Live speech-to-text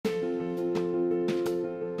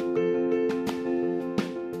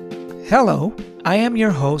Hello, I am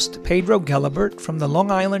your host, Pedro Gelibert from the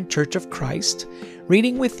Long Island Church of Christ,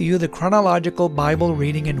 reading with you the chronological Bible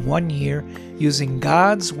reading in 1 year using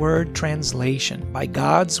God's Word translation by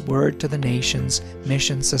God's Word to the Nations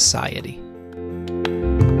Mission Society.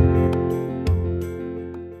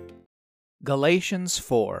 Galatians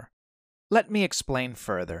 4. Let me explain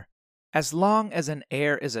further. As long as an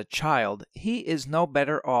heir is a child, he is no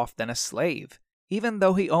better off than a slave, even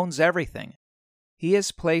though he owns everything. He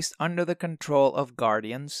is placed under the control of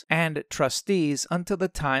guardians and trustees until the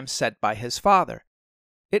time set by his father.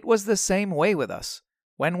 It was the same way with us.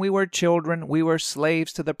 When we were children, we were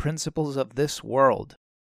slaves to the principles of this world.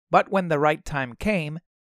 But when the right time came,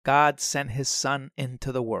 God sent his Son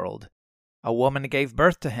into the world. A woman gave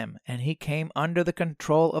birth to him, and he came under the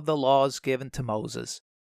control of the laws given to Moses.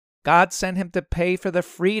 God sent him to pay for the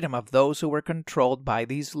freedom of those who were controlled by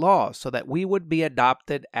these laws so that we would be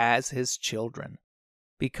adopted as his children.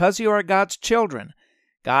 Because you are God's children,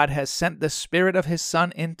 God has sent the Spirit of his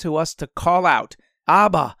Son into us to call out,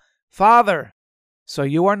 Abba, Father! So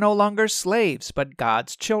you are no longer slaves, but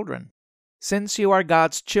God's children. Since you are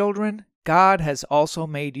God's children, God has also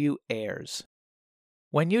made you heirs.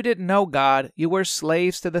 When you didn't know God, you were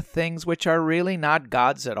slaves to the things which are really not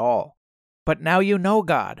God's at all. But now you know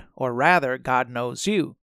God, or rather, God knows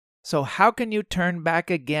you. So how can you turn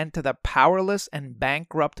back again to the powerless and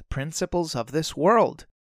bankrupt principles of this world?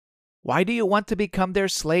 Why do you want to become their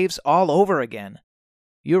slaves all over again?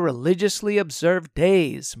 You religiously observe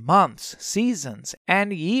days, months, seasons,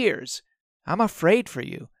 and years. I'm afraid for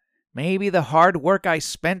you. Maybe the hard work I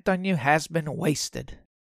spent on you has been wasted.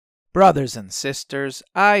 Brothers and sisters,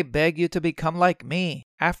 I beg you to become like me.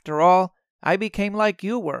 After all, I became like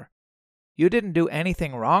you were. You didn't do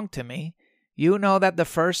anything wrong to me. You know that the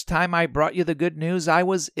first time I brought you the good news, I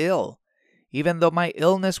was ill. Even though my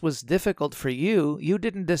illness was difficult for you, you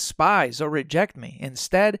didn't despise or reject me.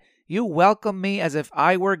 Instead, you welcomed me as if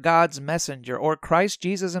I were God's messenger or Christ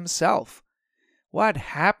Jesus himself. What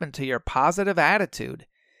happened to your positive attitude?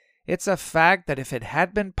 It's a fact that if it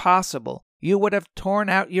had been possible, you would have torn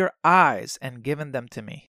out your eyes and given them to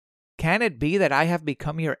me. Can it be that I have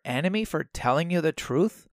become your enemy for telling you the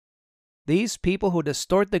truth? These people who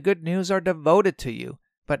distort the good news are devoted to you,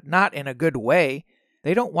 but not in a good way.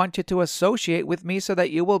 They don't want you to associate with me so that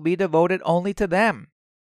you will be devoted only to them.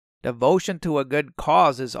 Devotion to a good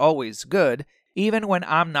cause is always good, even when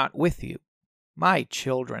I'm not with you. My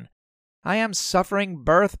children, I am suffering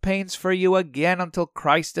birth pains for you again until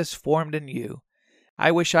Christ is formed in you. I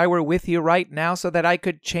wish I were with you right now so that I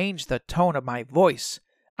could change the tone of my voice.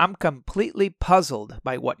 I'm completely puzzled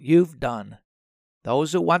by what you've done.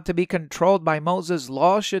 Those who want to be controlled by Moses'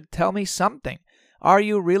 law should tell me something. Are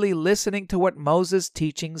you really listening to what Moses'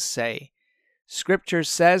 teachings say? Scripture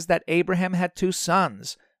says that Abraham had 2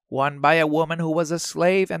 sons, one by a woman who was a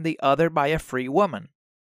slave and the other by a free woman.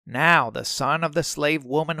 Now the son of the slave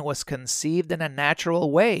woman was conceived in a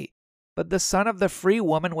natural way, but the son of the free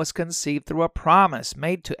woman was conceived through a promise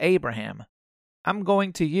made to Abraham. I'm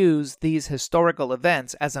going to use these historical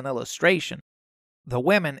events as an illustration. The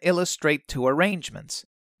women illustrate 2 arrangements.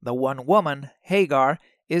 The one woman, Hagar,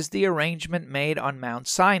 is the arrangement made on Mount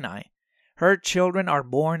Sinai. Her children are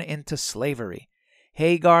born into slavery.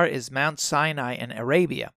 Hagar is Mount Sinai in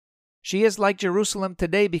Arabia. She is like Jerusalem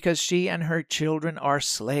today because she and her children are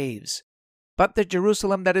slaves. But the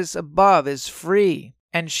Jerusalem that is above is free,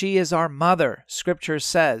 and she is our mother. Scripture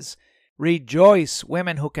says, Rejoice,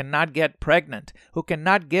 women who cannot get pregnant, who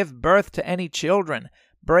cannot give birth to any children.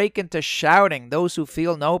 Break into shouting, those who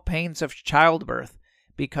feel no pains of childbirth,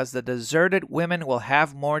 because the deserted women will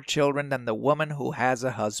have more children than the woman who has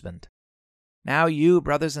a husband. Now you,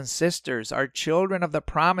 brothers and sisters, are children of the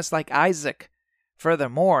promise like Isaac.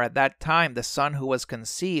 Furthermore, at that time the son who was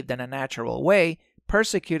conceived in a natural way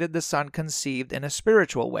persecuted the son conceived in a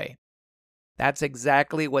spiritual way. That's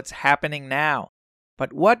exactly what's happening now.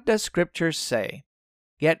 But what does Scripture say?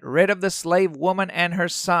 Get rid of the slave woman and her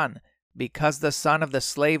son, because the son of the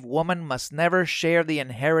slave woman must never share the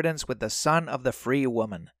inheritance with the son of the free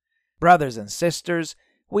woman. Brothers and sisters,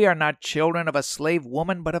 we are not children of a slave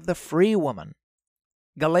woman, but of the free woman.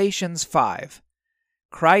 Galatians 5.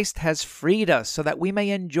 Christ has freed us so that we may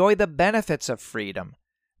enjoy the benefits of freedom.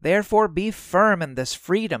 Therefore be firm in this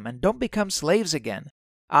freedom and don't become slaves again.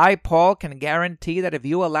 I, Paul, can guarantee that if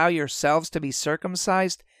you allow yourselves to be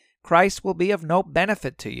circumcised, Christ will be of no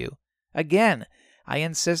benefit to you. Again, I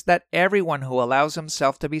insist that everyone who allows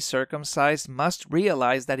himself to be circumcised must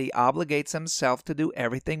realize that he obligates himself to do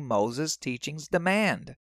everything Moses' teachings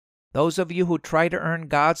demand. Those of you who try to earn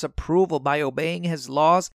God's approval by obeying his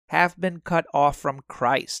laws have been cut off from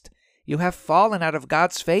Christ. You have fallen out of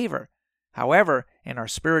God's favor. However, in our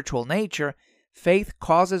spiritual nature, faith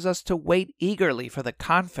causes us to wait eagerly for the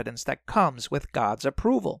confidence that comes with God's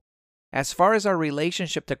approval. As far as our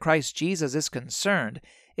relationship to Christ Jesus is concerned,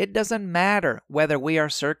 it doesn't matter whether we are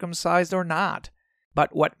circumcised or not,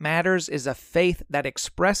 but what matters is a faith that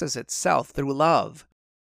expresses itself through love.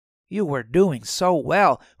 You were doing so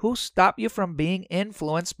well. Who stopped you from being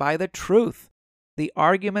influenced by the truth? The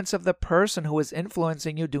arguments of the person who is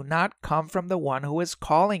influencing you do not come from the one who is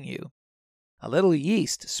calling you. A little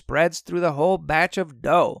yeast spreads through the whole batch of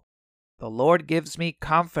dough. The Lord gives me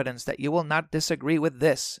confidence that you will not disagree with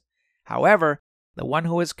this. However, the one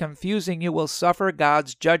who is confusing you will suffer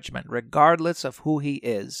God's judgment regardless of who he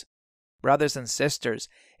is. Brothers and sisters,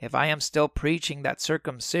 if I am still preaching that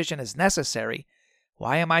circumcision is necessary,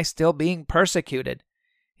 why am I still being persecuted?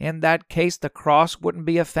 In that case, the cross wouldn't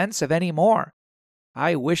be offensive anymore.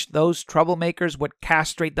 I wish those troublemakers would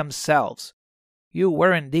castrate themselves. You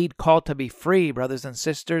were indeed called to be free, brothers and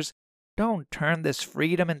sisters. Don't turn this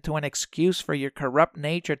freedom into an excuse for your corrupt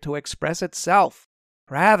nature to express itself.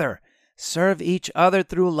 Rather, serve each other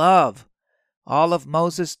through love. All of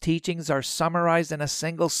Moses' teachings are summarized in a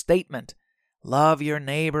single statement. Love your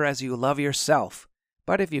neighbor as you love yourself.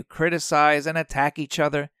 But if you criticize and attack each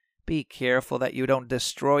other, be careful that you don't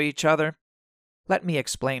destroy each other. Let me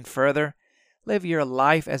explain further. Live your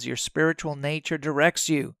life as your spiritual nature directs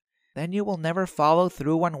you. Then you will never follow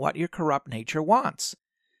through on what your corrupt nature wants.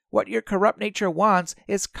 What your corrupt nature wants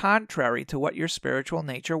is contrary to what your spiritual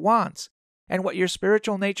nature wants. And what your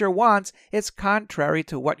spiritual nature wants is contrary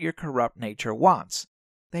to what your corrupt nature wants.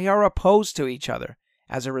 They are opposed to each other.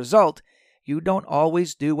 As a result, you don't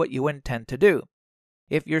always do what you intend to do.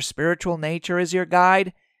 If your spiritual nature is your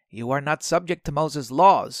guide, you are not subject to Moses'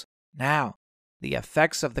 laws. Now, the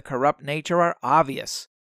effects of the corrupt nature are obvious.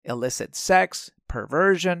 Illicit sex,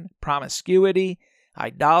 perversion, promiscuity,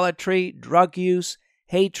 idolatry, drug use,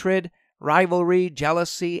 hatred, rivalry,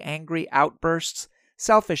 jealousy, angry outbursts,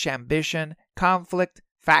 selfish ambition, conflict,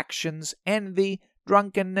 factions, envy,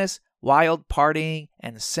 drunkenness, wild partying,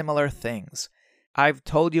 and similar things. I've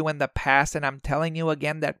told you in the past, and I'm telling you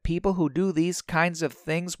again, that people who do these kinds of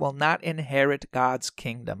things will not inherit God's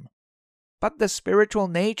kingdom. But the spiritual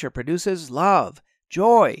nature produces love,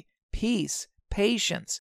 joy, peace,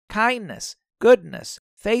 patience, kindness, goodness,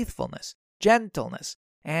 faithfulness, gentleness,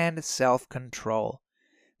 and self-control.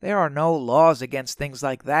 There are no laws against things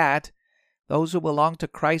like that. Those who belong to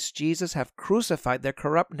Christ Jesus have crucified their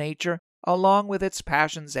corrupt nature along with its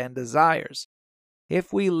passions and desires.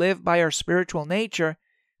 If we live by our spiritual nature,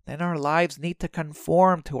 then our lives need to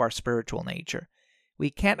conform to our spiritual nature. We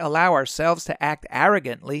can't allow ourselves to act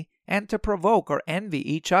arrogantly and to provoke or envy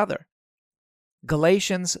each other.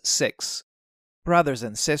 Galatians 6. Brothers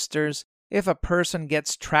and sisters, if a person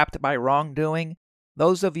gets trapped by wrongdoing,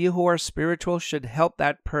 those of you who are spiritual should help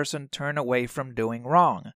that person turn away from doing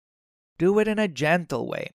wrong. Do it in a gentle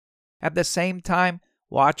way. At the same time,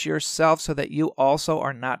 watch yourself so that you also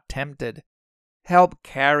are not tempted. Help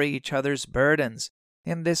carry each other's burdens.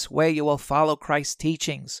 In this way you will follow Christ's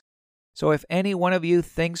teachings. So if any one of you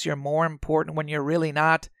thinks you're more important when you're really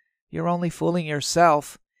not, you're only fooling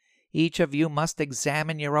yourself. Each of you must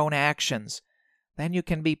examine your own actions. Then you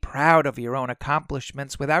can be proud of your own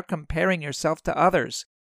accomplishments without comparing yourself to others.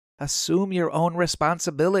 Assume your own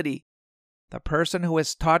responsibility. The person who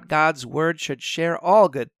is taught God's word should share all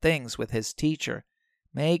good things with his teacher.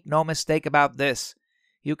 Make no mistake about this.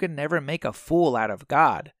 You can never make a fool out of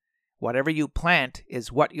God. Whatever you plant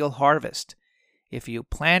is what you'll harvest. If you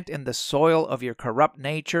plant in the soil of your corrupt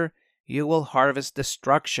nature, you will harvest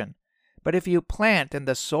destruction. But if you plant in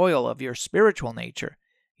the soil of your spiritual nature,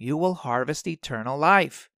 you will harvest eternal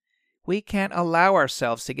life. We can't allow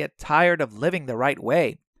ourselves to get tired of living the right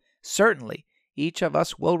way. Certainly, each of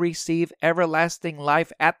us will receive everlasting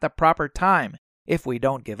life at the proper time if we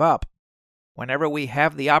don't give up. Whenever we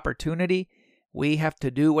have the opportunity, we have to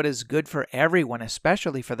do what is good for everyone,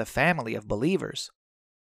 especially for the family of believers.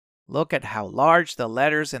 Look at how large the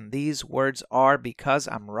letters in these words are because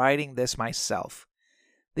I'm writing this myself.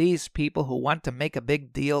 These people who want to make a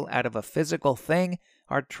big deal out of a physical thing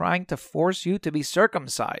are trying to force you to be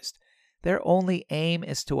circumcised. Their only aim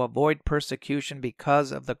is to avoid persecution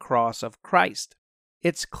because of the cross of Christ.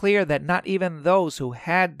 It's clear that not even those who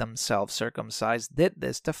had themselves circumcised did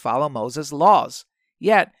this to follow Moses' laws.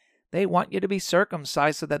 Yet, they want you to be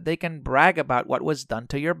circumcised so that they can brag about what was done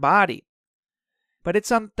to your body. But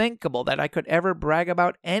it's unthinkable that I could ever brag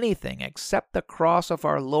about anything except the cross of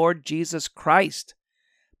our Lord Jesus Christ.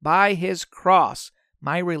 By his cross,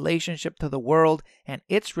 my relationship to the world and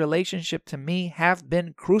its relationship to me have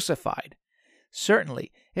been crucified.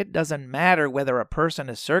 Certainly, it doesn't matter whether a person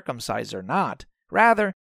is circumcised or not.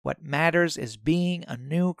 Rather, what matters is being a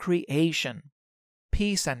new creation.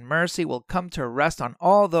 Peace and mercy will come to rest on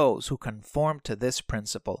all those who conform to this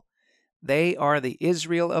principle. They are the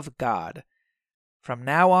Israel of God. From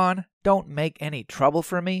now on, don't make any trouble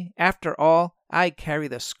for me. After all, I carry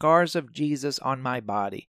the scars of Jesus on my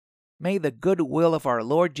body. May the good will of our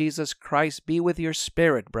Lord Jesus Christ be with your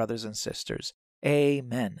spirit, brothers and sisters.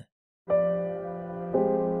 Amen.